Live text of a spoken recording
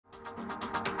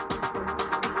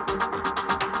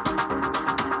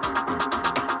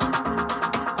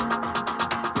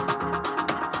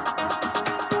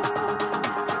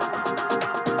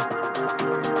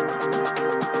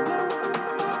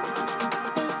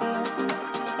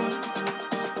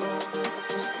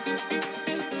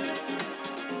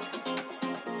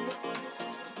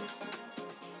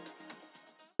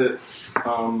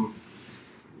Um,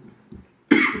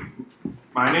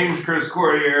 my name's Chris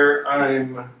Corriere. I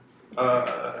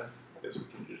guess we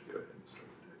can just go ahead and start.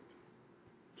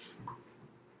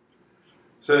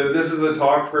 So this is a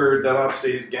talk for DevOps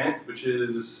Days Ghent, which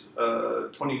is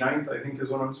 29th, I think is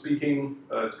when I'm speaking.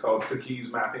 It's called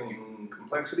Cookies, Mapping, and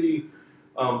Complexity.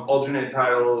 Alternate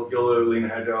title, YOLO, Lean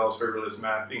Agile, Serverless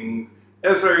Mapping,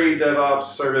 SRE, DevOps,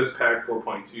 Service Pack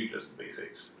 4.2, just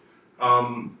basics.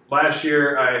 Last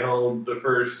year, I held the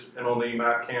first and only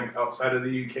map camp outside of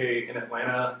the UK in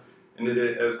Atlanta, and did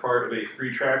it as part of a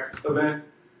 3-track event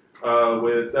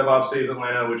with DevOps Days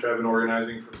Atlanta, which I've been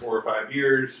organizing for 4 or 5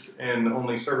 years, and the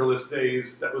only Serverless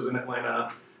Days that was in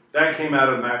Atlanta. That came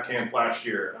out of map camp last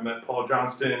year. I met Paul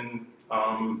Johnston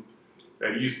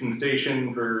at Houston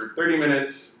Station for 30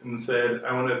 minutes and said,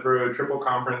 I want to throw a triple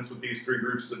conference with these 3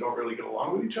 groups that don't really get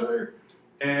along with each other,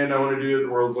 and I want to do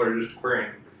the world's largest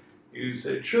aquarium. He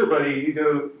said, sure, buddy, you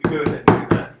go ahead and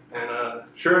do that. And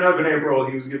sure enough, in April,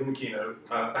 he was giving the keynote.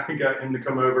 I got him to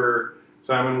come over.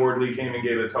 Simon Wardley came and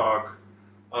gave a talk,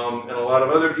 and a lot of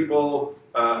other people.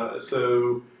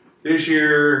 So this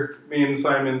year, me and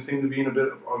Simon seem to be in a bit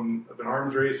of an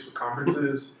arms race with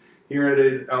conferences. He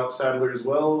rented out Sadler's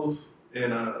Wells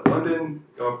in London.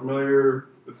 Y'all familiar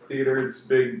with the theater? It's a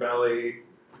big ballet,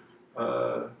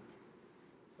 what's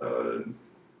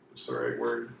the right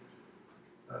word?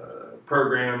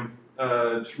 Program.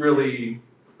 It's really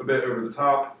a bit over the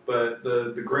top, but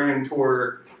the grand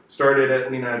tour started at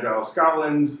Lean Agile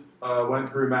Scotland, went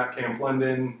through Map Camp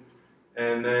London,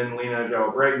 and then Lean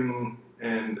Agile Brighton,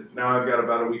 and now I've got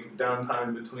about a week of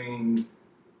downtime between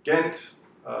Ghent.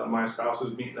 My spouse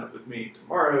is meeting up with me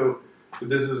tomorrow, but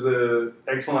this is an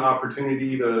excellent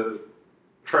opportunity to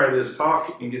try this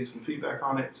talk and get some feedback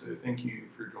on it, so thank you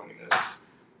for joining us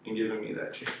and giving me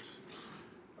that chance.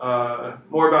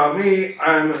 More about me,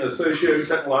 I'm a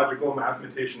Sociotechnological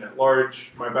mathematician at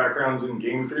large. My background's in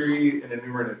game theory and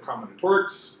enumerative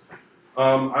combinatorics.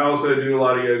 I also do a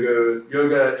lot of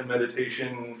yoga and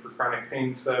meditation for chronic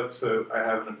pain stuff, so I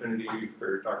have an affinity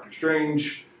for Dr.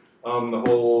 Strange. The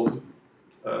whole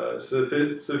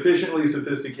sufficiently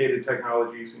sophisticated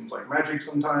technology seems like magic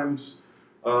sometimes,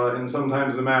 and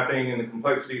sometimes the mapping and the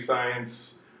complexity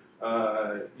science,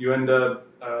 you end up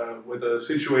with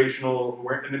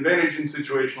an advantage in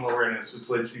situational awareness, which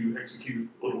lets you execute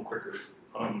a little quicker,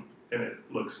 and it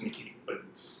looks sneaky, but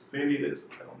maybe it is,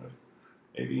 I don't know,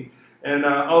 maybe. And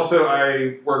also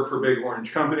I work for Big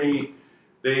Orange Company.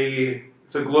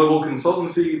 It's a global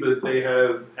consultancy, but they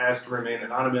have asked to remain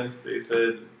anonymous. They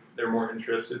said they're more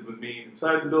interested with me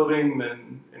inside the building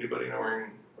than anybody knowing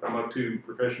what I'm up to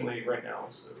professionally right now,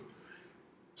 so.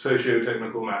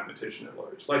 Socio-technical mathematician at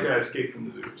large. Like I escaped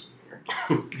from the zoos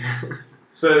here.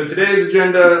 So today's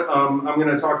agenda, I'm going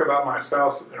to talk about my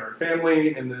spouse and our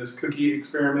family and this cookie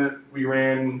experiment we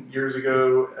ran years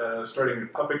ago, starting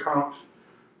at PuppetConf.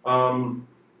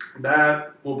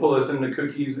 That will pull us into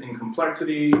cookies and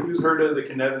complexity. Who's heard of the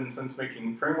Cynefin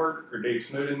sense-making framework, or Dave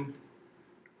Snowden?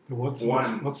 What's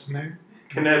the name?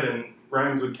 Cynefin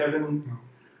rhymes with Kevin. No.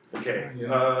 Okay,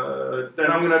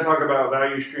 then I'm going to talk about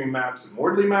value stream maps and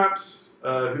Wardley maps.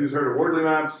 Who's heard of Wardley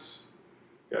maps?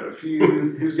 Got a few.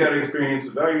 Who's got experience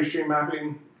with value stream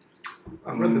mapping?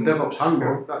 I've read the DevOps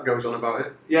handbook, that goes on about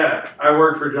it. Yeah, I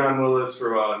worked for John Willis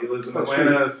for a while. He lives in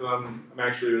Atlanta, so I'm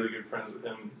actually really good friends with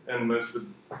him and most of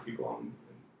the people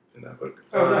in that book.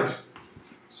 Oh, nice.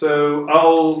 So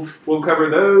we'll cover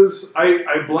those.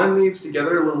 I blend these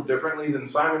together a little differently than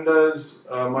Simon does.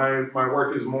 My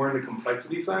work is more into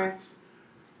complexity science.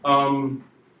 And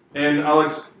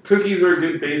cookies are a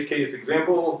good base case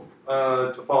example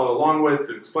to follow along with,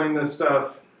 to explain this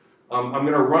stuff. I'm going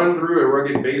to run through a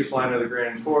rugged baseline of the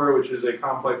Grand Tour, which is a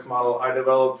complex model I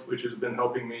developed, which has been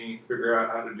helping me figure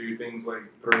out how to do things like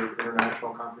throw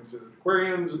international conferences at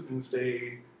aquariums and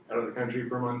stay out of the country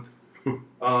for a month.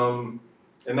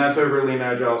 And that's over Lean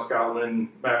Agile Scotland,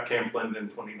 Map Camp London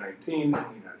 2019, and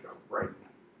Lean Agile Brighton.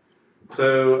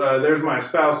 So there's my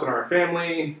spouse and our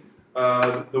family.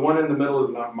 The one in the middle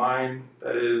is not mine.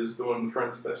 That is the one in the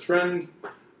front's best friend.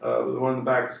 The one in the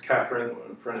back is Catherine. The one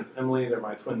in front is Emily. They're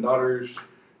my twin daughters.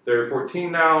 They're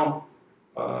 14 now.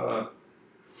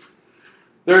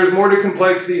 There's more to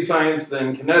complexity science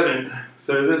than Cynefin.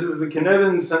 So this is the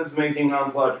Cynefin sense-making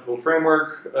ontological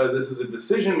framework. This is a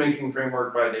decision-making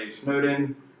framework by Dave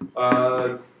Snowden.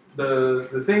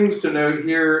 The things to note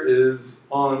here is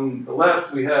on the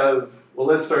left we have, well,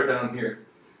 let's start down here.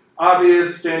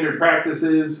 Obvious standard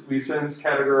practices, we sense,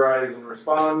 categorize, and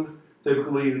respond.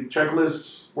 Typically,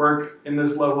 checklists work in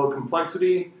this level of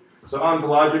complexity. So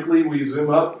ontologically, we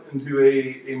zoom up into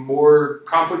a more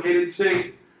complicated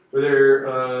state. where there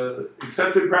are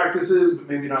accepted practices, but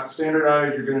maybe not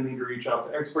standardized, you're going to need to reach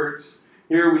out to experts.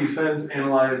 Here we sense,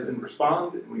 analyze, and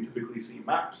respond, and we typically see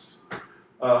maps.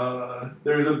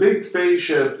 There's a big phase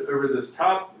shift over this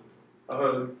top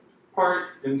part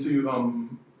into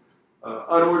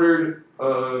unordered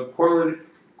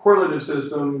correlative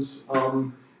systems.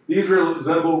 These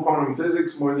resemble quantum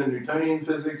physics more than Newtonian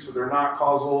physics, so they're not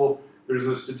causal. There's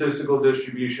a statistical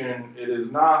distribution. It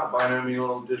is not a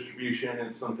binomial distribution.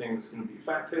 It's something that's going to be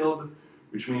fat-tailed,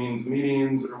 which means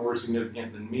medians are more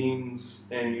significant than means,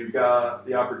 and you've got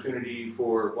the opportunity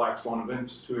for black swan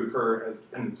events to occur as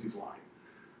dependencies line.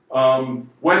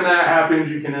 When that happens,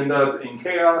 you can end up in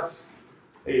chaos.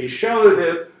 A shallow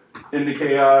dip into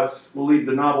chaos will lead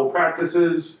to novel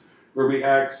practices where we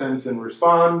act, sense, and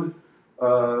respond.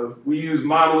 We use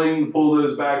modeling to pull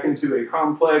those back into a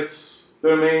complex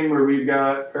domain where we've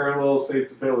got parallel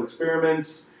safe-to-fail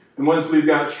experiments. And once we've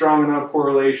got strong enough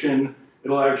correlation,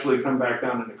 it'll actually come back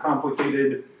down into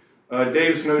complicated.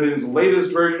 Dave Snowden's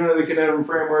latest version of the Kinetum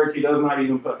framework, he does not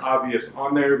even put obvious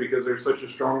on there because there's such a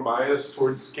strong bias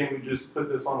towards can't we just put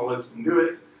this on a list and do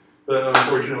it? But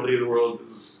unfortunately, the world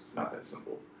is not that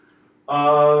simple.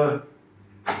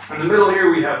 In the middle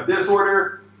here, we have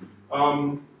disorder.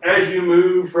 As you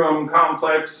move from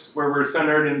complex, where we're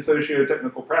centered in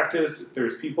socio-technical practice, if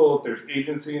there's people, if there's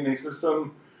agency in a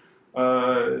system,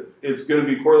 it's going to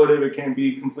be correlative. It can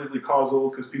be completely causal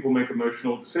because people make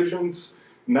emotional decisions.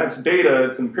 And that's data.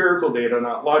 It's empirical data,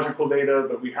 not logical data,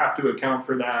 but we have to account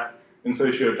for that in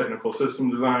socio-technical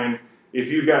system design. If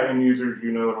you've got end users,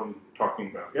 you know what I'm talking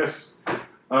about. Yes?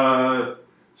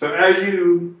 So as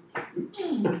you... Oops.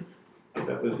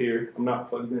 That was here. I'm not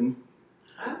plugged in.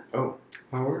 Oh.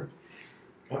 Power.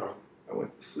 Uh-oh. I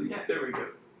went to sleep. Yeah. There we go.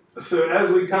 So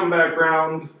as we come back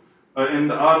around, in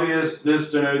the obvious,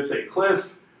 this denotes a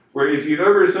cliff, where if you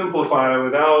oversimplify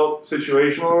without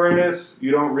situational awareness,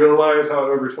 you don't realize how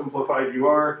oversimplified you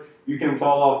are, you can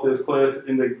fall off this cliff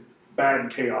into bad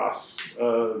chaos.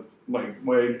 Like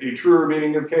a truer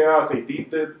meaning of chaos, a deep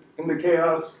dip into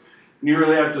chaos. And you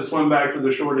really have to swim back to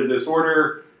the shore to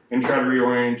disorder and try to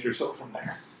reorient yourself from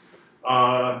there.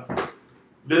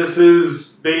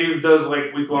 Dave does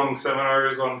like week-long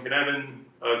seminars on Kinetum.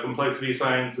 Complexity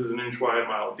science is an inch wide,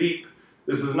 mile deep.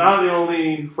 This is not the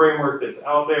only framework that's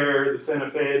out there. The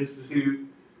Santa Fe Institute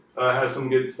has some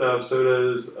good stuff. So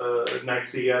does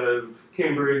Nexi out of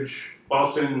Cambridge,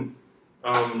 Boston,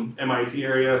 MIT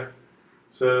area.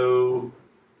 So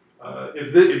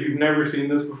if you've never seen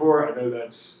this before, I know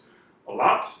that's a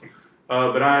lot.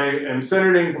 But I am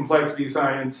centered in complexity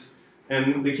science.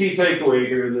 And the key takeaway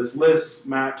here, this lists,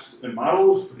 maps, and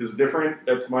models is different.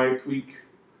 That's my tweak.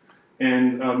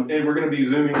 And we're going to be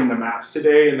zooming into maps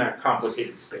today in that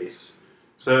complicated space.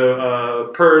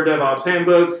 So per DevOps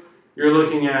handbook, you're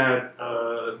looking at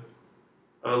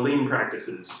lean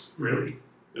practices, really,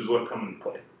 is what come into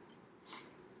play.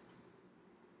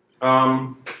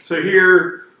 So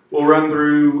here, we'll run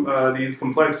through these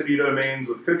complexity domains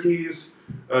with cookies.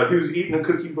 Who's eaten a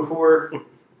cookie before?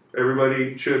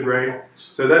 Everybody should, right?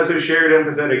 So that's a shared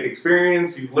empathetic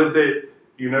experience. You've lived it,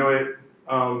 you know it.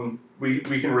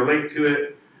 We can relate to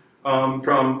it.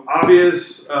 From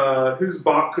obvious, who's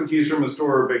bought cookies from a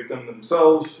store or baked them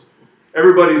themselves?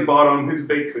 Everybody's bought them. Who's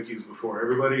baked cookies before?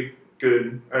 Everybody?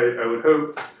 Good, I would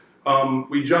hope.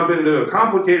 We jump into a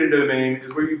complicated domain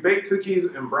is where you bake cookies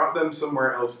and brought them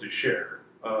somewhere else to share,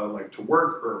 like to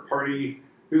work or a party.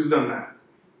 Who's done that?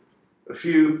 A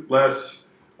few, less.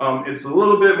 It's a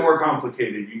little bit more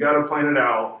complicated. You got to plan it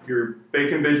out. You're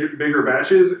baking bigger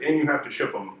batches and you have to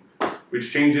ship them,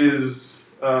 which changes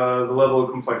the level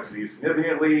of complexity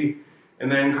significantly.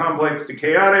 And then complex to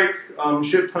chaotic,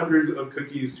 shipped hundreds of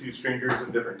cookies to strangers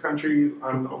in different countries.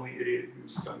 I'm the only idiot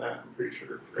who's done that, I'm pretty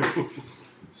sure. Right?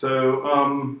 So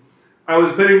I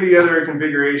was putting together a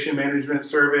configuration management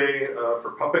survey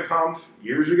for PuppetConf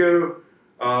years ago.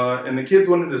 And the kids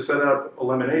wanted to set up a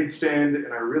lemonade stand,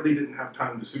 and I really didn't have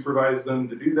time to supervise them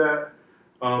to do that.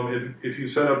 If you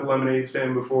set up a lemonade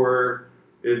stand before,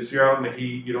 you're out in the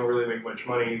heat, you don't really make much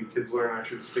money. The kids learn I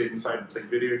should have stayed inside and played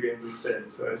video games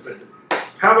instead. So I said,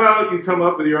 how about you come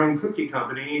up with your own cookie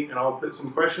company, and I'll put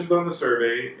some questions on the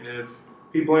survey, and if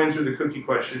people answer the cookie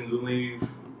questions and leave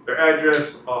their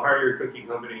address, I'll hire your cookie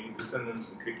company to send them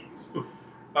some cookies.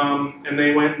 And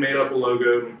they went and made up a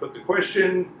logo, and we put the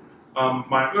question.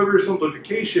 My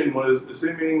oversimplification was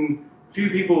assuming few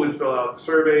people would fill out the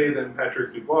survey, then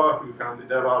Patrick Dubois, who founded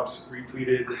DevOps,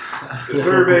 retweeted the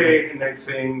survey, and next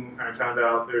thing I found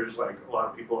out there's like a lot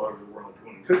of people all over the world who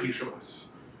want cookies from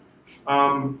us.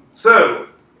 So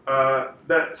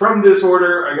that from this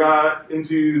order, I got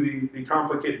into the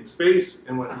complicated space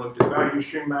and went and looked at value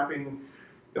stream mapping.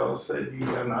 Y'all said you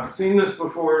have not seen this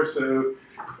before, so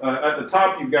at the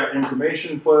top you've got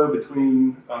information flow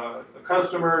between a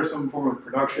customer, some form of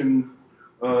production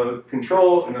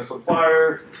control, and a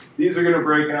supplier. These are going to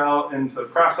break out into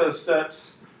process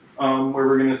steps where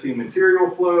we're going to see material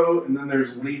flow, and then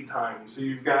there's lead time. So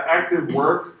you've got active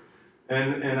work,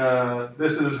 and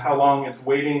this is how long it's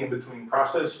waiting in between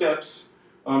process steps.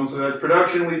 So that's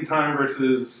production lead time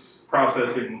versus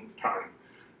processing time.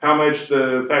 How much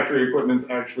the factory equipment's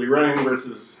actually running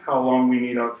versus how long we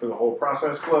need out for the whole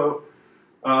process flow.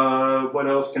 What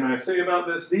else can I say about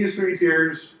this? These three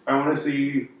tiers I want to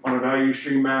see on a value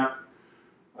stream map.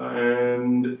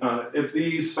 And if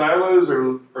these silos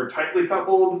are tightly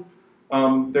coupled,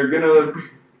 lean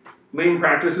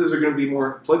practices are going to be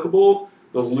more applicable.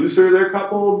 The looser they're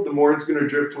coupled, the more it's going to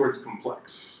drift towards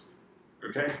complex.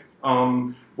 Okay?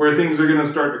 Where things are going to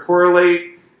start to correlate,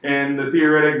 and the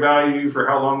theoretic value for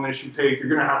how long this should take, you're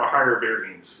going to have a higher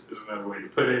variance, is another way to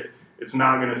put it. It's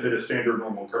not going to fit a standard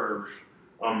normal curve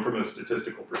from a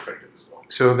statistical perspective as well.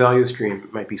 So a value stream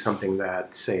might be something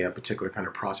that, say, a particular kind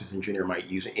of process engineer might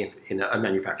use in a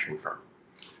manufacturing firm.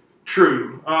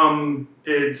 True.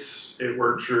 It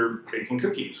works for baking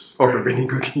cookies. Or for baking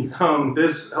cookies.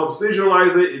 This helps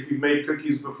visualize it. If you've made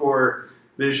cookies before,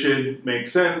 this should make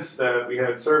sense that we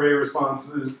had survey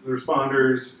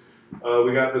responders.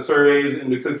 We got the surveys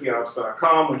into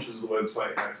cookieops.com, which is the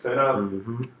website I set up.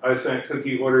 Mm-hmm. I sent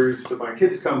cookie orders to my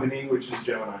kids' company, which is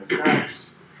Gemini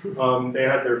Snacks. They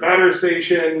had their batter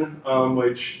station,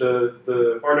 which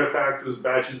the artifact was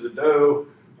batches of dough.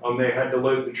 They had to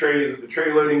load the trays at the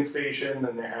tray loading station,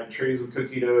 and they had trays of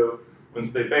cookie dough.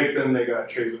 Once they baked them, they got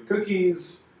trays of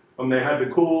cookies. They had to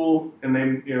cool, and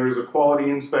then there was a quality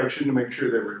inspection to make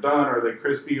sure they were done. Are they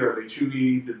crispy? Are they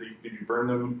chewy? Did you burn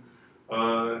them?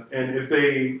 And if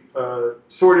they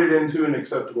sorted into an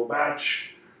acceptable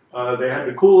batch, they had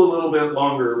to cool a little bit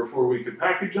longer before we could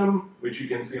package them, which you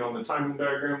can see on the timing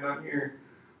diagram down here.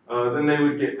 Then they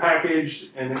would get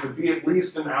packaged, and it would be at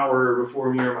least an hour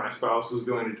before me or my spouse was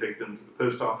going to take them to the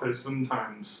post office,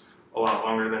 sometimes a lot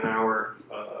longer than an hour.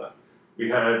 We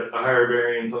had a higher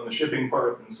variance on the shipping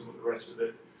part than some of the rest of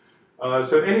it.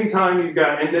 So anytime you've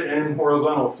got end-to-end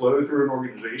horizontal flow through an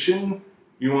organization,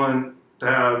 you want to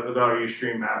have a value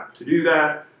stream map to do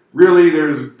that. Really,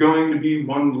 there's going to be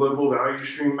one global value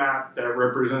stream map that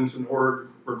represents an org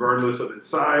regardless of its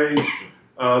size,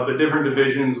 but different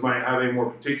divisions might have a more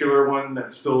particular one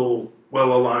that's still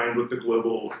well aligned with the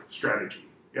global strategy.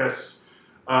 Yes?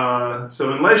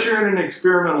 So unless you're in an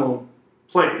experimental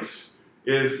place,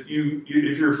 if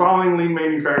you're following lean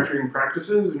manufacturing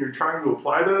practices and you're trying to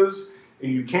apply those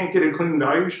and you can't get a clean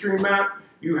value stream map,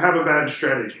 you have a bad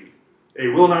strategy. It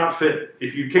will not fit.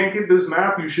 If you can't get this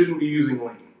map, you shouldn't be using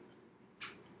lean.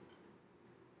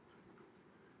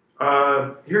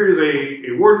 Here is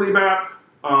a Wordly map.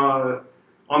 On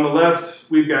the left,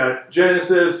 we've got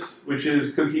Genesis, which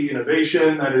is cookie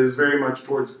innovation. That is very much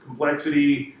towards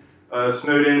complexity.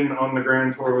 Snowden on the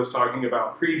Grand Tour was talking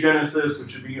about pre-Genesis,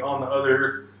 which would be on the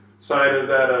other side of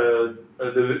that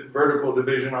the vertical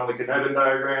division on the Connevin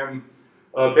diagram.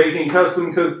 Baking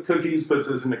custom cookies puts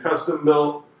us into custom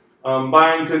built.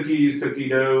 Buying cookies, cookie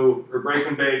dough, or break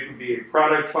and bake would be a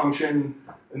product function.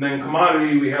 And then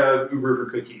commodity, we have Uber for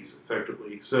cookies,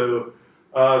 effectively. So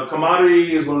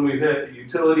commodity is when we've hit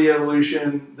utility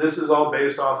evolution. This is all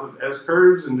based off of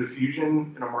S-curves and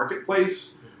diffusion in a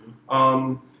marketplace.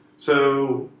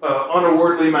 So on a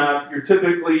Wordly map,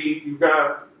 you've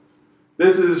got,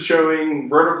 this is showing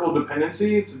vertical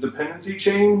dependency. It's a dependency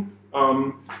chain.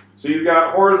 So you've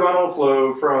got horizontal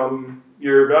flow from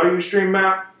your value stream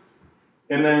map.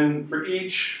 And then for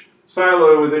each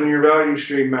silo within your value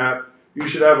stream map, you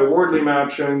should have a Wordly map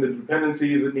showing the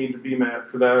dependencies that need to be met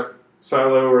for that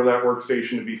silo or that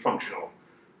workstation to be functional.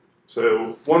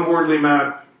 So one Wordly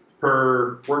map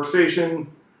per workstation.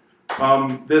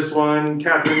 This one,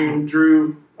 Catherine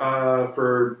drew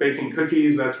for baking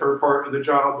cookies. That's her part of the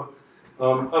job.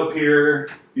 Up here,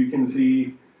 you can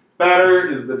see batter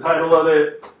is the title of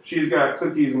it. She's got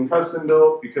cookies and custom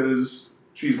built because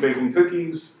she's baking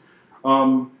cookies.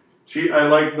 I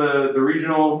like the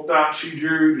regional dot she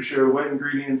drew to show wet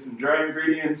ingredients and dry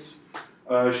ingredients.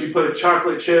 She put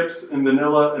chocolate chips and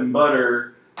vanilla and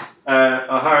butter at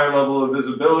a higher level of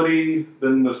visibility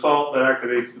than the salt that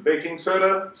activates the baking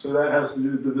soda. So that has to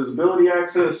do with the visibility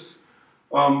axis.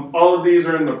 All of these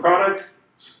are in the product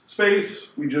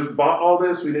space. We just bought all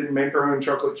this. We didn't make our own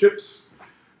chocolate chips.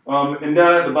 And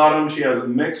down at the bottom, she has a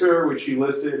mixer, which she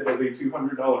listed as a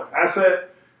 $200 asset.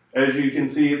 As you can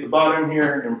see at the bottom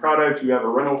here in product, you have a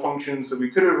rental function, so we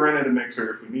could have rented a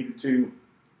mixer if we needed to.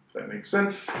 If that makes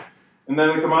sense. And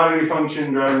then the commodity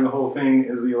function driving the whole thing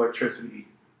is the electricity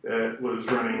that was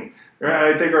running.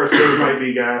 I think our stove might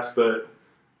be gas, but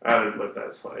I would let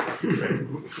that slide.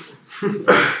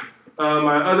 Right?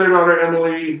 My other daughter,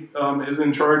 Emily, is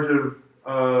in charge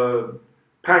of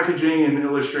packaging and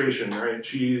illustration, right?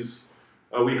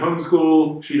 We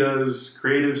homeschool, she does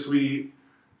Creative Suite,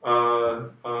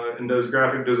 and does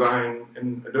graphic design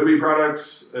and Adobe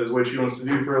products is what she wants to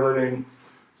do for a living.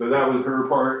 So that was her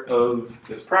part of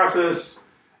this process.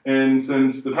 And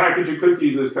since the package of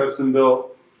cookies is custom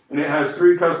built, and it has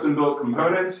 3 custom built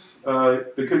components,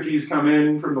 the cookies come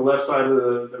in from the left side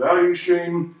of the value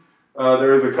stream.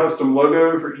 There is a custom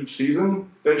logo for each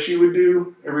season that she would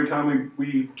do every time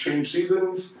we change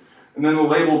seasons. And then the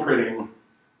label printing.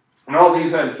 And all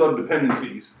these had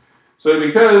sub-dependencies. So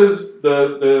because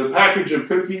the package of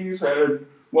cookies had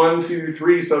 1, 2,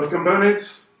 3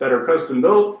 subcomponents that are custom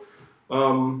built,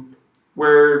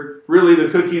 where really the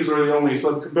cookies were the only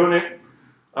subcomponent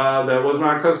that was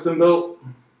not custom built,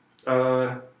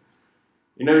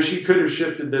 she could have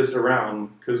shifted this around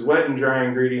because wet and dry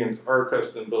ingredients are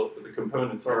custom built, but the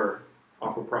components are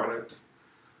off a product.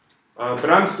 But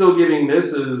I'm still giving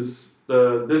this as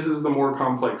this is the more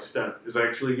complex step, is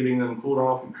actually getting them cooled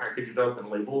off and packaged up and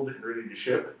labeled and ready to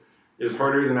ship is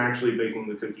harder than actually baking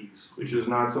the cookies, which is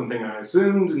not something I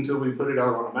assumed until we put it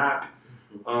out on a map.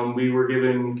 We were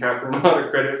giving Catherine a lot of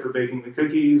credit for baking the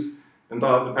cookies and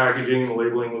thought the packaging and the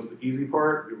labeling was the easy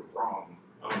part. We were wrong.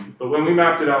 But when we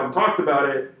mapped it out and talked about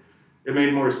it, it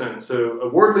made more sense. So a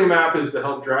Wordly map is to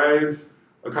help drive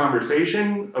a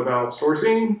conversation about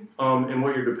sourcing and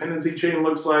what your dependency chain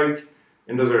looks like,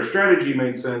 and does our strategy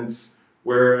make sense,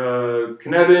 where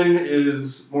Cynefin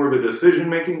is more of a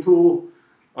decision-making tool,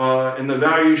 and the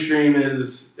value stream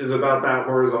is about that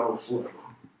horizontal flow,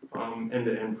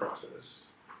 end-to-end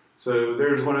process. So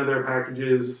there's one of their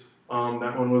packages.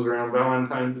 That one was around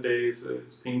Valentine's Day, so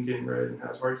it's pink and red and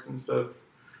has hearts and stuff.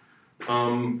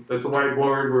 That's a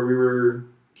whiteboard where we were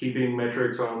keeping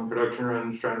metrics on production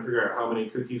runs, trying to figure out how many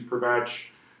cookies per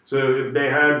batch. So if they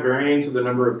had variance of the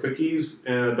number of cookies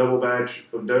in a double batch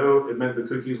of dough, it meant the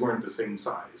cookies weren't the same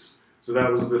size. So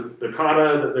that was the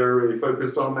kata that they were really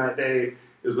focused on that day,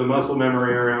 is the muscle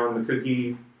memory around the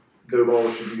cookie dough ball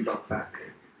should be about that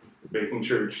big, making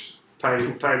sure it's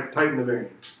tighten the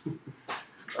variance.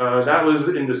 That was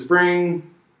into spring,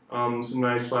 some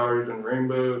nice flowers and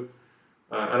rainbow.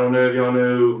 I don't know if y'all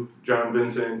know John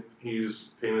Vincent. He's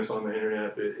famous on the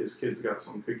internet, but his kids got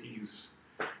some cookies.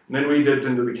 And then we dipped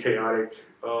into the chaotic.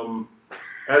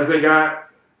 As they got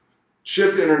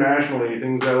shipped internationally,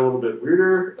 things got a little bit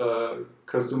weirder.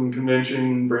 Custom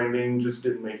convention branding just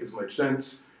didn't make as much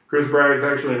sense. Chris Bragg's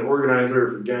actually an organizer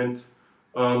for Ghent,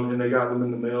 and they got them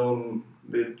in the mail, and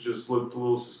it just looked a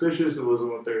little suspicious. It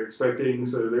wasn't what they were expecting,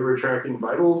 so they were tracking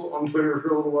vitals on Twitter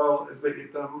for a little while as they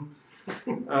ate them.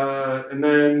 And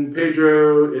then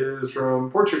Pedro is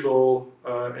from Portugal,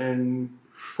 and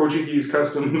Portuguese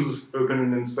customs opened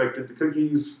and inspected the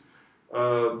cookies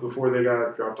before they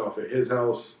got dropped off at his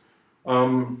house.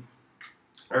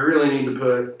 I really need to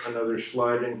put another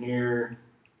slide in here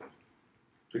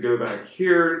to go back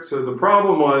here. So the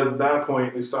problem was, at that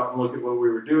point, we stopped and looked at what we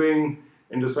were doing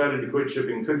and decided to quit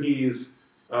shipping cookies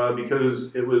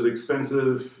because it was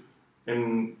expensive.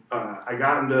 And I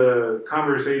got into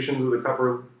conversations with a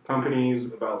couple of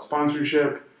companies about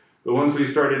sponsorship. But once we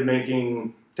started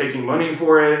taking money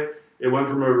for it, it went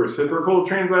from a reciprocal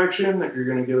transaction that you're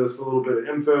going to give us a little bit of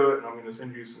info and I'm going to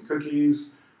send you some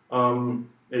cookies,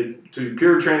 to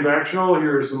pure transactional,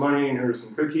 here's some money and here's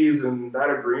some cookies. And that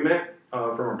agreement,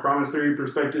 from a promise theory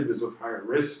perspective, is of higher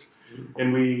risk.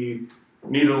 And we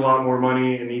needed a lot more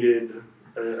money and needed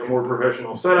a more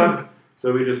professional setup.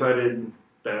 So we decided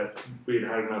that we'd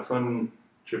had enough fun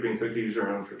shipping cookies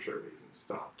around for surveys and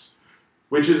stopped.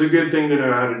 Which is a good thing to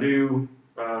know how to do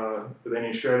with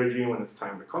any strategy when it's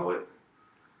time to call it.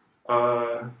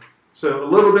 So a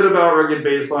little bit about rugged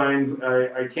baselines.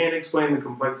 I can't explain the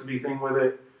complexity thing with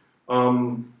it.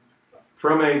 From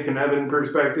a Cynefin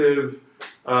perspective,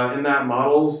 in that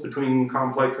models between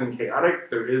complex and chaotic,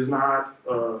 there is not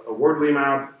a Wordly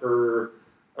map or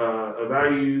a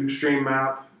value stream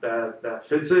map that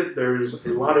fits it. There's a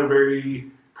lot of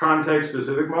very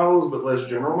context-specific models, but less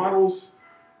general models.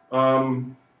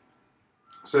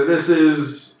 So this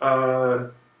is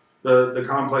the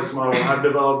complex model I've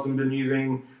developed and been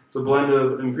using. It's a blend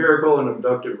of empirical and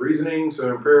abductive reasoning.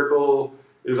 So empirical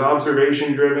is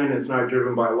observation-driven. It's not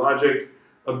driven by logic.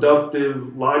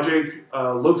 Abductive logic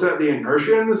looks at the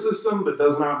inertia in the system, but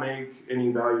does not make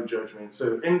any value judgment.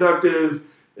 So inductive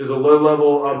is a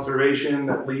low-level observation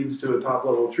that leads to a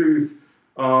top-level truth.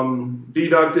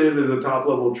 Deductive is a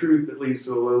top-level truth that leads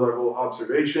to a low-level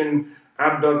observation.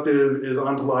 Abductive is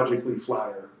ontologically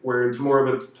flatter, where it's more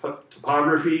of a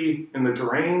topography in the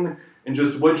terrain and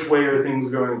just which way are things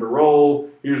going to roll.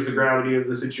 Here's the gravity of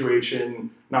the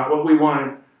situation, not what we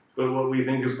want, but what we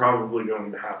think is probably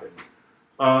going to happen.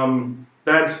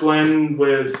 That's blend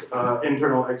with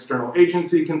internal-external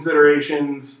agency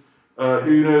considerations.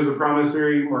 Who knows a promise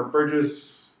theory? Mark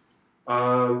Burgess,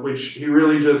 which he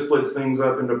really just splits things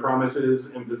up into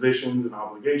promises, impositions, and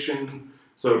obligation.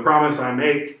 So a promise I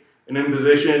make, an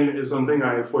imposition is something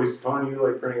I foist upon you,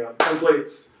 like printing out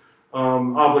templates.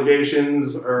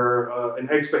 Obligations are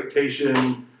an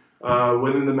expectation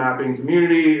within the mapping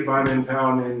community. If I'm in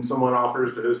town and someone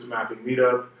offers to host a mapping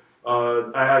meetup,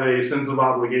 I have a sense of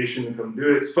obligation to come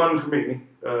do it. It's fun for me,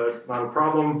 not a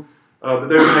problem. But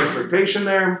there's an expectation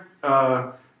there.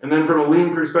 And then from a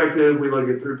lean perspective, we look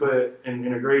at throughput and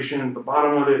integration. The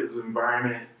bottom of it is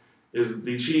environment, is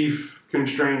the chief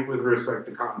constraint with respect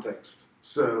to context.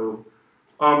 So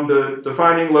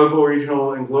defining local,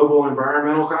 regional, and global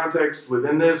environmental context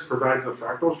within this provides a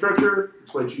fractal structure,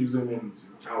 which lets you zoom in and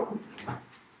zoom out.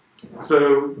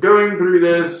 So going through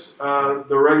this, the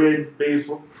rugged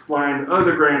baseline of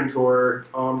the Grand Tour,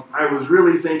 I was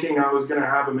really thinking I was going to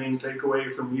have a main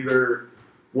takeaway from either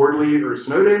Wardley or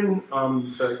Snowden.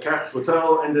 Kat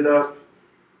Swattel ended up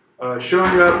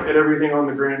showing up at everything on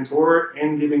the Grand Tour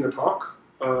and giving a talk,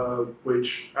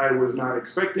 which I was not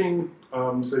expecting.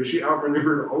 So she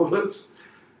outmaneuvered all of us.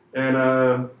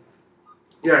 And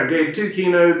yeah, gave 2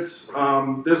 keynotes.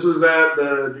 This was at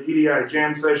the EDI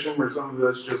jam session where some of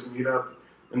us just meet up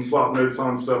and swap notes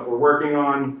on stuff we're working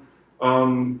on.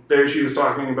 There she was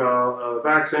talking about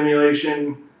back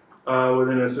simulation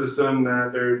within a system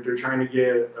that they're trying to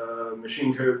get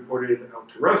machine code ported out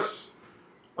to Rust.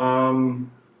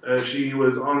 She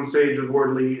was on stage with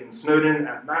Wardley and Snowden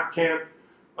at Map Camp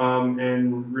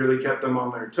and really kept them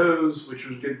on their toes, which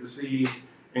was good to see,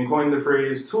 and coined the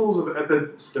phrase tools of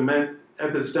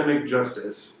epistemic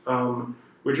justice,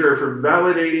 which are for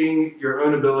validating your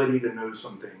own ability to know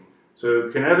something. So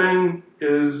Cynefin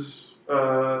is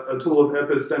a tool of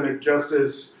epistemic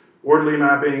justice. Wardley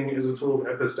mapping is a tool of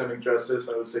epistemic justice.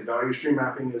 I would say value stream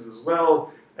mapping is as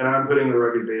well. And I'm putting the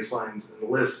rugged baselines in the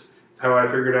list. It's how I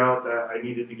figured out that I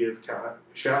needed to give Kat a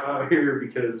shout out here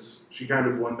because she kind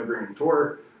of won the Grand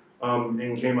Tour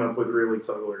and came up with really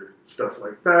clever stuff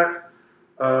like that.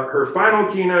 Her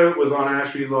final keynote was on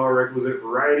Ashby's Law Requisite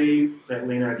Variety at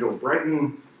Lean Agile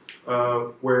Brighton,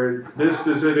 where this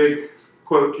specific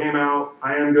quote came out.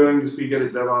 I am going to speak at a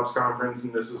DevOps conference,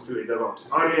 and this is to a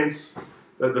DevOps audience,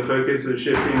 that the focus is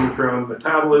shifting from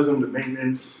metabolism to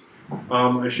maintenance,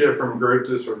 a shift from growth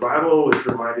to survival, which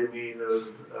reminded me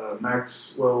of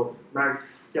Max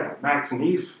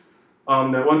Neef,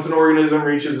 that once an organism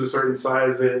reaches a certain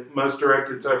size, it must direct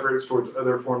its efforts towards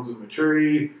other forms of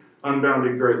maturity.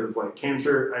 Unbounded growth is like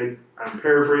cancer. I'm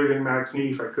paraphrasing Max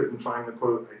Neef. I couldn't find the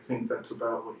quote. I think that's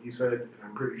about what he said, and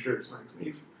I'm pretty sure it's Max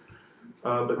Neef.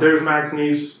 But there's Max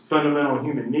Neef's fundamental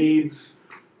human needs.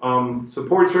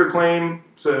 Supports her claim.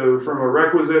 So from a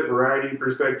requisite variety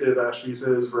perspective, Ashby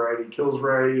says variety kills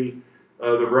variety.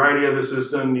 The variety of a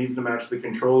system needs to match the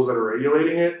controls that are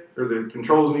regulating it, or the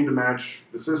controls need to match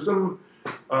the system.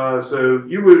 So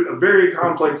a very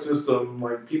complex system,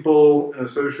 like people in a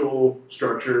social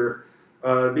structure,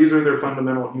 these are their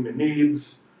fundamental human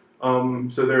needs.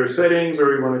 So there are settings where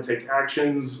we want to take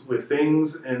actions with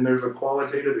things, and there's a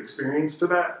qualitative experience to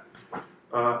that.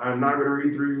 I'm not going to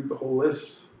read through the whole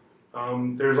list.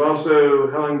 There's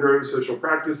also Helen Grove's social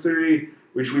practice theory,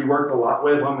 which we worked a lot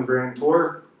with on the Grand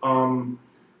Tour.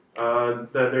 That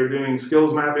they're doing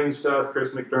skills mapping stuff,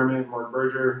 Chris McDermott, Mark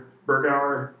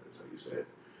Bergauer, that's how you say it.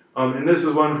 And this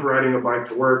is one for riding a bike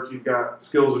to work. You've got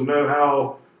skills and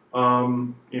know-how,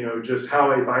 just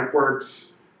how a bike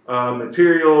works,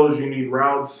 materials, you need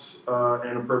routes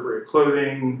and appropriate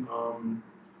clothing,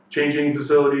 changing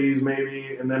facilities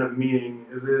maybe, and then a meaning.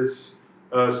 Is this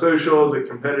social? Is it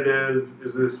competitive?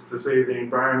 Is this to save the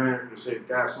environment or to save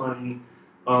gas money?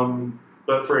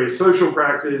 But for a social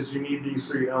practice, you need these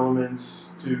 3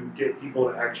 elements to get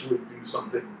people to actually do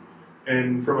something.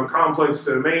 And from a complex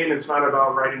domain, it's not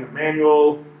about writing a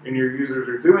manual and your users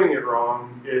are doing it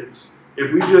wrong. It's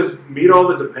if we just meet all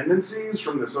the dependencies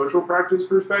from the social practice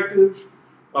perspective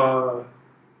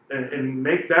and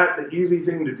make that the easy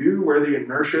thing to do where the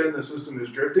inertia in the system is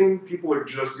drifting, people are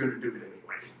just going to do it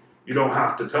anyway. You don't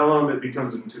have to tell them. It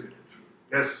becomes intuitive.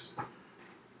 Yes?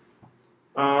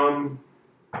 And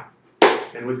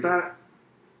with that,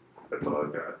 that's all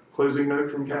I've got. Closing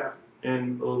note from Kat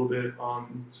and a little bit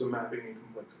on some mapping and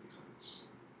complexity science.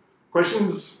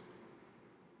 Questions?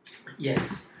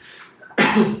 Yes.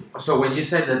 So when you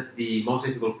said that the most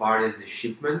difficult part is the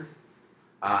shipment,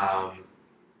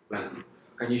 like,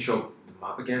 can you show the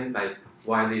map again? Like,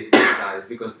 why do you think that? Is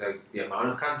because the amount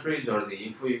of countries or the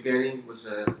info you're getting was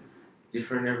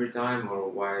different every time, or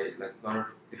why, like, not a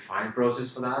defined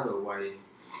process for that, or why?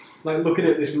 Like looking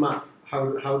at this map,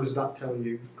 how does that tell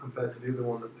you compared to the other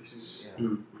one that this is?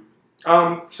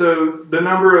 Yeah. So the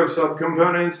number of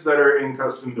subcomponents that are in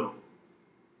custom built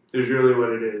is really what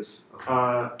it is.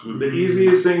 The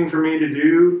easiest thing for me to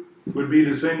do would be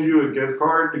to send you a gift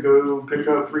card to go pick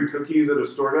up free cookies at a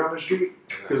store down the street,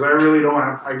 because I really don't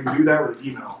have, I can do that with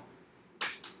email.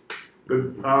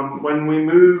 But when we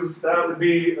move, that would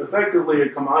be effectively a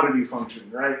commodity function,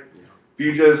 right? If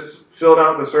you just filled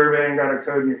out the survey and got a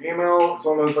code in your email, it's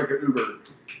almost like an Uber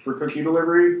for cookie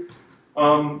delivery.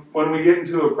 When we get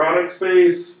into a product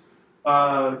space,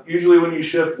 usually when you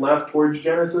shift left towards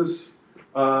Genesis,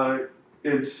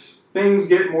 things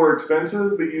get more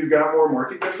expensive, but you've got more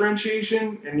market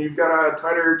differentiation, and you've got a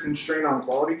tighter constraint on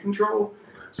quality control.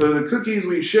 So the cookies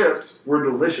we shipped were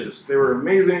delicious. They were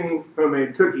amazing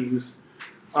homemade cookies.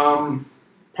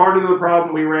 Part of the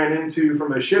problem we ran into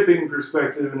from a shipping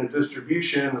perspective and a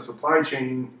distribution, a supply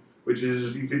chain, which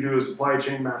is you could do a supply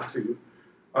chain map too.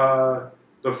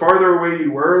 The farther away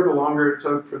you were, the longer it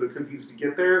took for the cookies to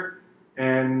get there,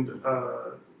 and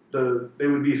they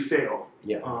would be stale.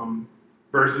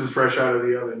 Versus fresh out of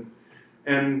the oven.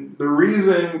 And the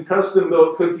reason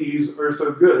custom-built cookies are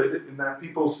so good, and that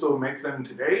people still make them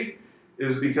today,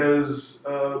 is because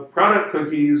product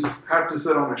cookies have to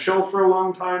sit on a shelf for a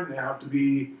long time. They have to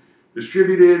be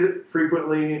distributed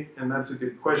frequently, and that's a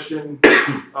good question.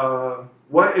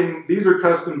 These are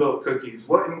custom-built cookies.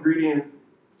 What ingredient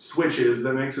switches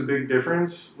that makes a big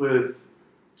difference with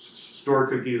store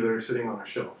cookies that are sitting on a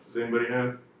shelf? Does anybody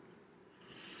know?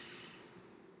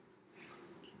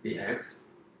 The eggs?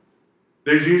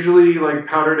 There's usually like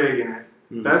powdered egg in it.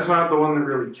 That's not the one that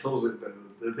really kills it though.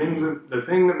 The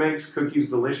thing that makes cookies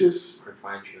delicious,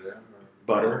 Refined sugar?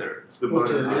 Butter. It's the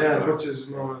butter. Yeah, butter's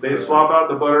more. They swap out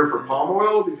the butter for palm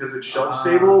oil because it's shelf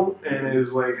stable and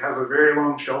has a very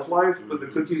long shelf life, but the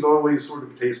cookies always sort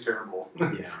of taste terrible.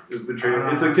 Is the trade.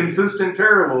 It's a consistent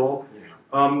terrible.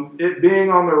 It being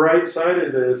on the right side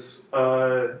of this,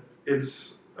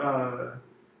 it's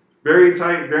very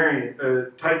tight variant,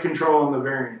 tight control on the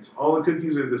variants. All the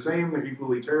cookies are the same, they're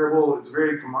equally terrible. It's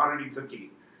very commodity cookie.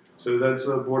 So that's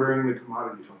bordering the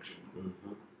commodity function.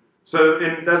 So,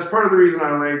 and that's part of the reason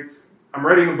I'm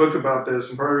writing a book about this,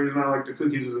 and part of the reason I like the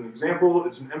cookies as an example.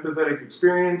 It's an empathetic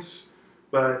experience,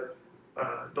 but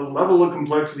the level of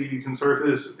complexity you can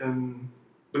surface in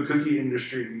the cookie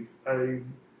industry, and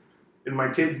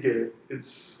my kids get it.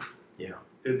 It's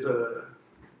a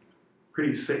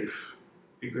pretty safe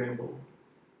example.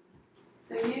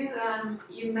 So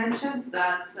you mentioned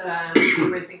that you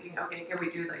were thinking, okay, can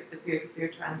we do like the peer-to-peer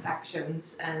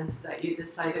transactions, and that you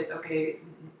decided, okay,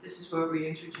 this is where we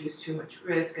introduce too much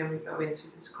risk, and we go into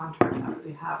this contract that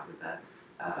we have with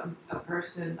a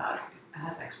person that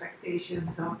has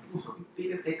expectations of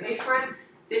because they paid for it.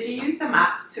 Did you use the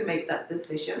map to make that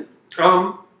decision?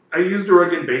 I used a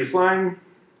rugged baseline.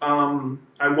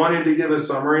 I wanted to give a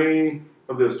summary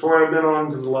of this tour I've been on,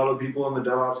 because a lot of people in the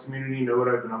DevOps community know what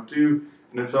I've been up to,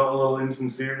 and it felt a little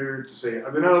insincere to say,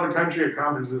 I've been out of the country at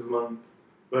conferences a month,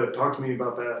 but talk to me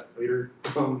about that later.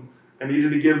 I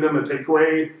needed to give them a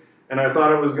takeaway, and I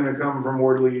thought it was going to come from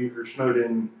Wardley or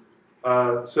Snowden.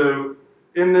 So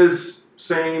in this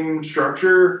same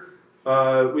structure,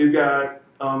 we've got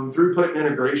throughput and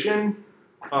integration.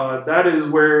 That is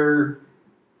where...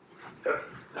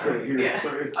 Right here, Yeah.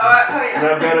 sorry. Oh, yeah. And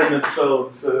I've got it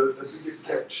misspelled, so that's a good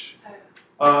catch.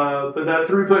 But that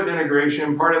throughput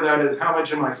integration, part of that is how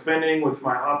much am I spending, what's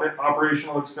my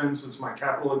operational expense, what's my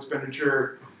capital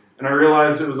expenditure, and I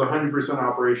realized it was 100%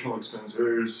 operational expense.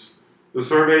 There's the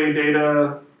survey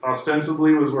data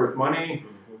ostensibly was worth money,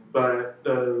 but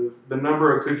the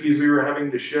number of cookies we were having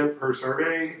to ship per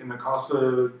survey and the cost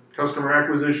of customer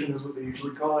acquisition is what they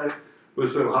usually call it,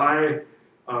 was so high.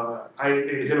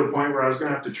 It hit a point where I was going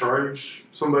to have to charge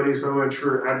somebody so much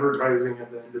for advertising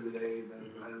at the end of the day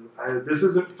that this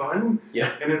isn't fun,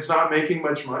 and it's not making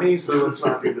much money, so let's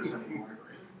not do this anymore.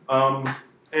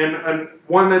 And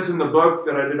one that's in the book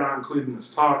that I did not include in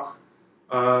this talk,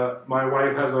 my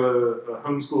wife has a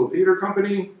homeschool theater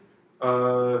company.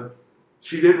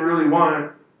 She didn't really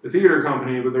want the theater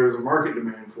company, but there was a market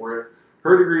demand for it.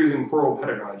 Her degree is in choral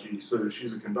pedagogy, so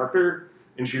she's a conductor.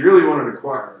 and she really wanted a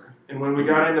choir. And when we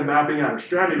got into mapping out a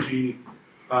strategy,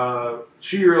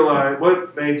 she realized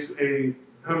what makes a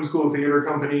homeschool theater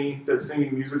company that's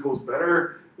singing musicals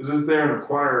better is if they're in a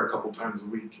choir a couple times a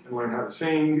week and learn how to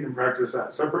sing and practice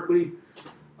that separately.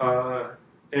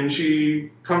 And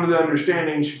she come to the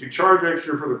understanding she could charge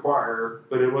extra for the choir,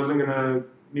 but it wasn't going to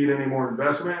need any more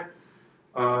investment.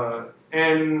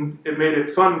 And it made it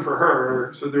fun for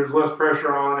her, so there's less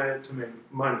pressure on it to make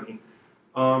money.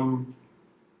 From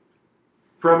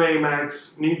a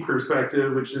max need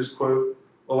perspective, which this quote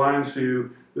aligns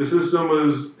to, the system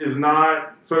is not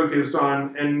focused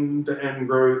on end-to-end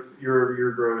growth,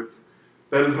 year-over-year growth.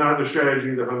 That is not the strategy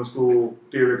of the homeschool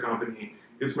theater company.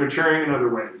 It's maturing in other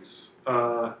ways.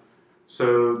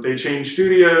 So they change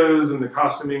studios and the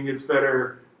costuming gets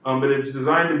better, but it's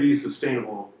designed to be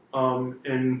sustainable.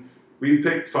 And we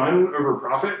picked fun over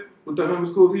profit with the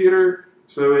homeschool theater,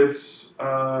 so it's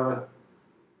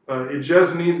it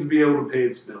just needs to be able to pay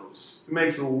its bills. It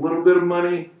makes a little bit of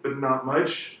money, but not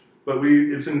much. But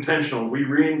it's intentional. We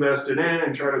reinvest it in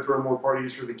and try to throw more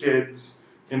parties for the kids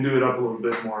and do it up a little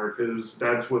bit more because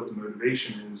that's what the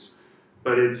motivation is.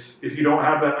 But if you don't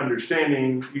have that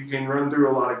understanding, you can run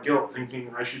through a lot of guilt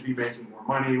thinking I should be making more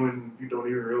money when you don't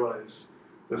even realize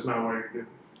that's not why you're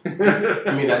good.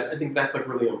 I mean, I think that's like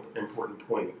really important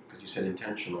point because you said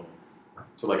intentional.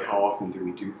 So like how often do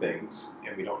we do things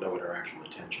and we don't know what our actual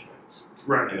intention is?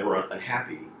 Right. And then we're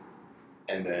unhappy.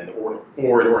 And then,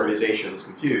 or an organization is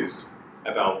confused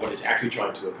about what it's actually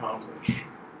trying to accomplish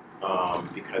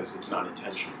because it's not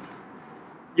intentional.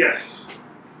 Yes.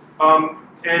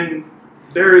 And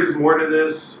there is more to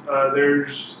this.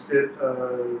 There's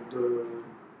the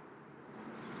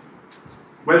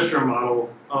Western model.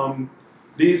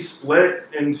 These split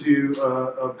into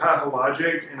a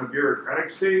pathologic and a bureaucratic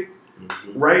state.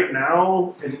 Mm-hmm. Right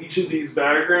now, in each of these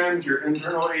diagrams, your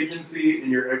internal agency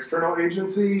and your external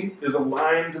agency is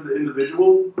aligned to the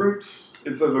individual groups.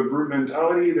 It's of a group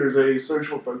mentality. There's a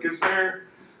social focus there.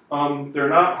 They're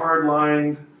not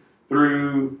hard-lined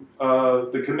through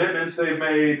the commitments they've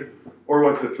made or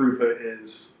what the throughput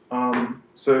is.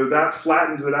 So that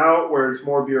flattens it out where it's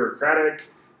more bureaucratic,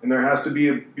 and there has to be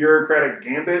a bureaucratic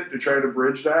gambit to try to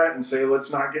bridge that and say,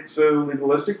 let's not get so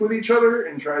legalistic with each other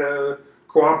and try to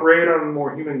cooperate on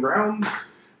more human grounds.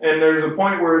 And there's a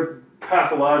point where it's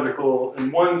pathological,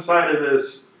 and one side of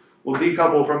this will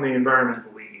decouple from the environment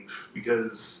and leave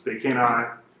because they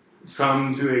cannot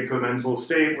come to a commensal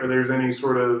state where there's any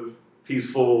sort of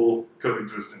peaceful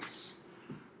coexistence.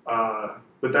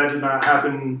 But that did not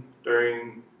happen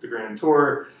during the Grand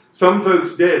Tour. Some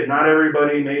folks did. Not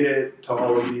everybody made it to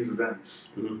all of these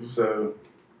events. Mm-hmm. So,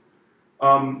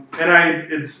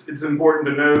 it's important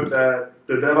to note that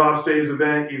the DevOps Days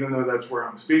event, even though that's where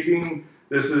I'm speaking,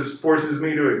 forces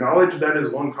me to acknowledge that is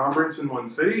one conference in one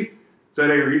city. It's at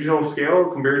a regional scale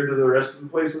compared to the rest of the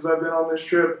places I've been on this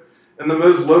trip. And the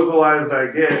most localized I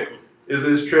get is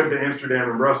this trip to Amsterdam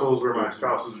and Brussels where my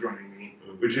spouse is joining me,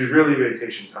 which is really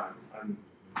vacation time.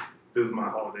 This is my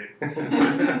holiday.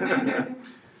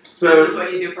 So this is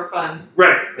what you do for fun.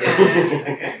 Right. Yeah.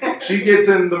 Okay. She gets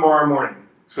in tomorrow morning.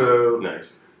 So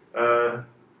nice. Time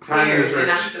Here is in rich.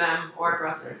 Amsterdam or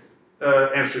Brussels?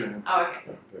 Amsterdam. Oh,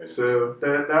 okay. So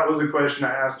that was a question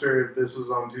I asked her if this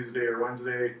was on Tuesday or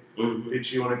Wednesday. Mm-hmm. Did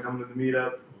she want to come to the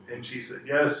meetup? And she said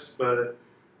yes, but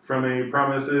from a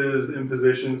promises,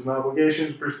 impositions, and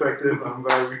obligations perspective, I'm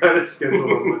glad we got it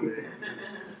scheduled on Monday.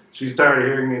 She's tired of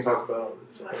hearing me talk about all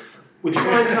this. Would you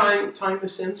mind tying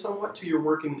this in somewhat to your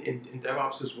work in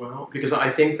DevOps as well? Because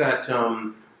I think that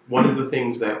one of the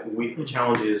things that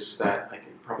challenges that I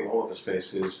think probably all of us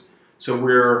face is, so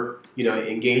we're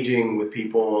engaging with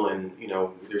people and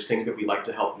there's things that we like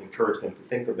to help and encourage them to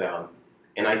think about.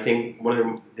 And I think one of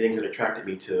the things that attracted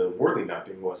me to wordly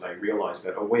mapping was I realized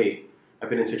that, oh wait, I've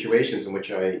been in situations in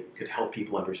which I could help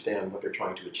people understand what they're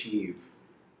trying to achieve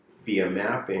via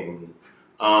mapping.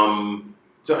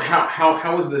 So how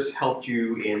has this helped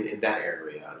you in that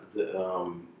area,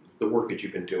 the work that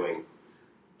you've been doing?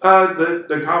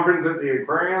 The conference at the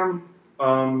aquarium,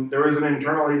 there was an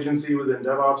internal agency within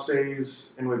DevOps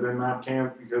Days and within Map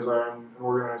Camp because I'm an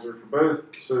organizer for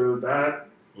both. So that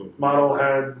model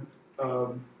had,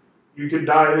 you could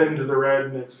dive into the red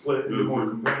and it split into more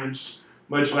components,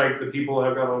 much like the people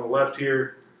I've got on the left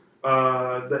here.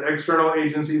 The external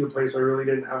agency, the place I really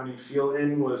didn't have any feel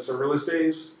in, was Serverless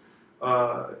Days.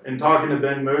 And talking to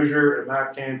Ben Mosier at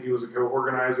Map Camp, he was a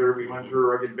co-organizer. We went through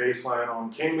a rugged baseline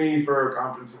on can we for our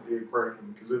conference at the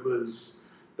aquarium because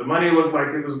the money looked like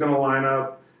it was going to line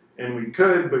up and we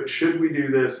could, but should we do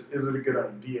this? Is it a good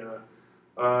idea?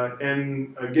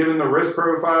 Given the risk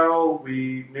profile,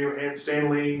 we knew Ant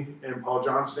Stanley and Paul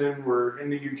Johnston were in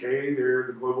the UK. They're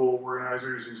the global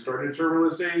organizers who started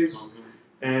serverless days.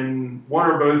 And one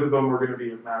or both of them were going to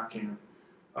be at MapCamp.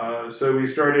 So we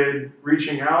started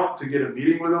reaching out to get a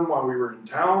meeting with them while we were in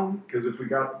town, because if we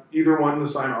got either one to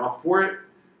sign off for it,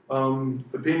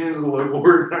 opinions of the local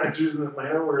organizers in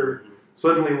Atlanta were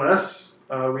suddenly less.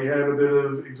 We had a bit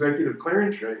of executive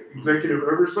clearance, right? Executive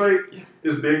oversight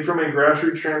is big from a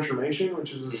grassroots transformation,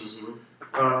 which is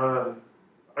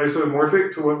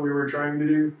isomorphic to what we were trying to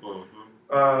do.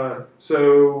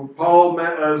 So Paul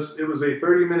met us. It was a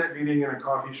 30-minute meeting in a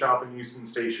coffee shop in Euston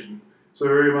Station. So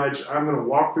very much, I'm going to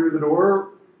walk through the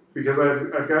door because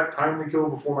I've got time to kill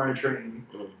before my train.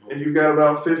 And you've got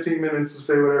about 15 minutes to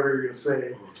say whatever you're going to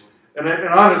say. And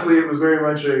honestly, it was very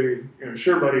much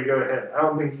sure, buddy, go ahead. I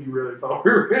don't think he really thought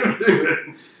we were going to do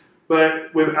it.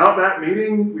 But without that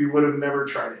meeting, we would have never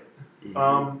tried it.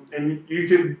 And you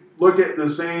could look at the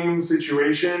same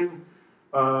situation,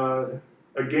 a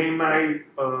game night,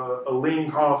 a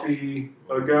lean coffee,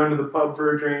 going to the pub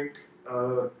for a drink,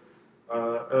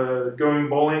 going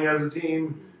bowling as a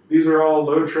team. These are all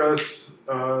low-trust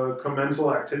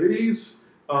commensal activities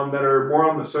that are more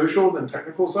on the social than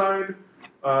technical side.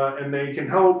 And they can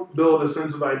help build a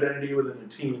sense of identity within a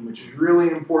team, which is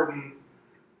really important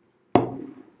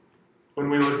when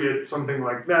we look at something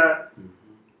like that,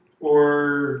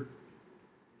 or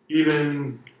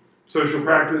even social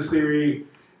practice theory.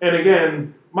 And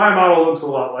again, my model looks a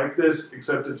lot like this,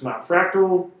 except it's not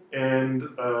fractal, and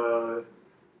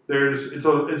it's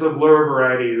of lower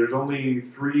variety. There's only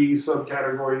 3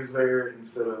 subcategories there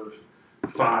instead of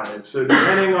 5. So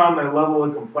depending on the level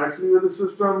of complexity with the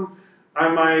system,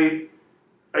 I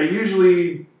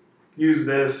usually use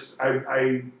this.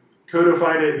 I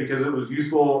codified it because it was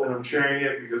useful, and I'm sharing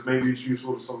it because maybe it's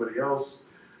useful to somebody else.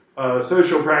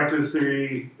 Social practice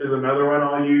theory is another one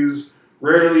I'll use.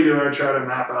 Rarely do I try to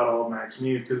map out all max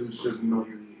need because it's just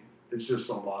noisy. It's just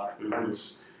a lot.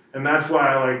 And that's why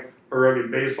I like a rugged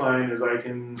baseline, is I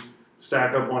can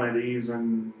stack up one of these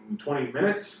in 20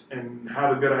 minutes and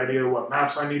have a good idea of what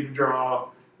maps I need to draw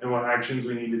and what actions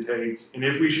we need to take, and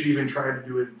if we should even try to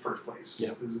do it in the first place. This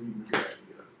is even a good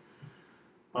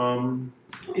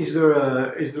idea.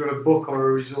 Is there a book or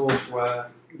a resource where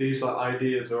these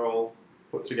ideas are all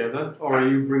put together, or are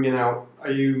you bringing out?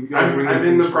 I'm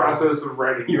in the process of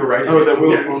writing. You're writing. Oh, that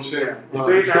will. It's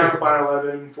 8.5 by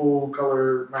 11 full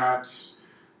color maps.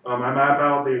 I map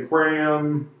out the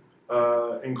aquarium,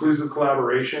 inclusive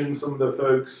collaboration. Some of the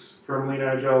folks from Lean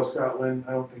Agile Scotland.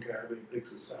 I don't think I have any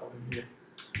pics of Sal in here.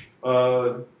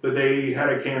 But they had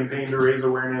a campaign to raise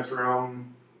awareness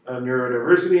around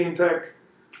neurodiversity in tech,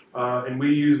 and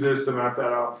we used this to map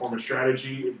that out, form a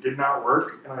strategy. It did not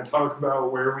work, and I talk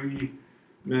about where we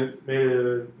made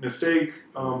a mistake.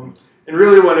 And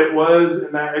really what it was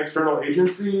in that external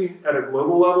agency at a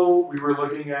global level, we were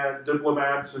looking at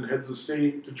diplomats and heads of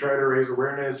state to try to raise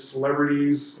awareness,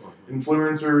 celebrities,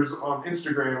 influencers on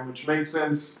Instagram, which makes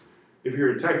sense if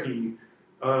you're a techie.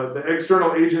 The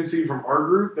external agency from our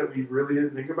group that we really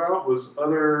didn't think about was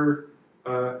other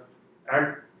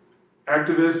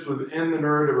activists within the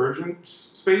neurodivergent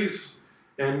space,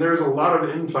 and there's a lot of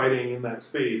infighting in that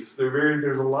space.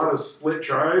 There's a lot of split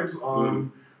tribes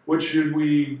on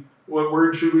what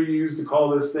word should we use to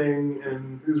call this thing,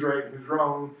 and who's right and who's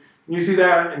wrong. And you see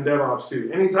that in DevOps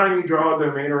too. Anytime you draw a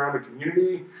domain around a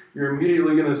community, you're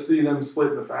immediately going to see them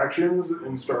split into factions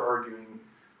and start arguing.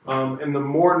 And the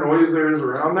more noise there is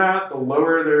around that, the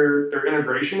lower their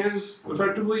integration is,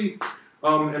 effectively.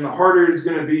 And the harder it's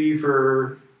going to be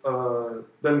for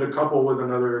them to couple with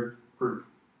another group.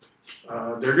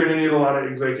 They're going to need a lot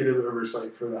of executive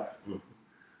oversight for that.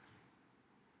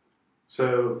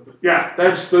 So, yeah,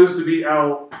 that's supposed to be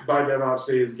out by DevOps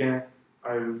Days Gantt.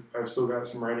 I've still got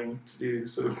some writing to do.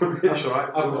 So that's all right.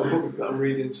 I've got a book that I'm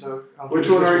reading. So which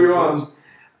one are you on?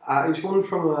 It's one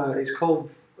from, it's called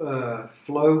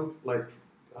Flow, I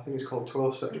think it's called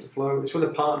 12 Steps to Flow. It's with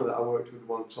a partner that I worked with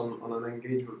once on an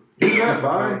engagement.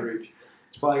 Cloudreach.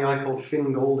 It's by a guy called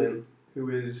Finn Goldin, who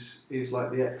is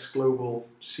like the ex-global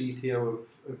CTO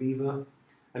of Viva,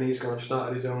 and he's going to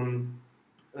start his own,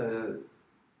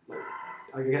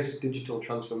 I guess, digital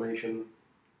transformation,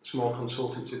 small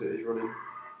consultancy that he's running.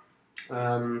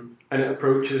 And it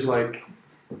approaches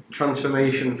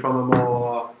transformation from a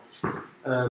more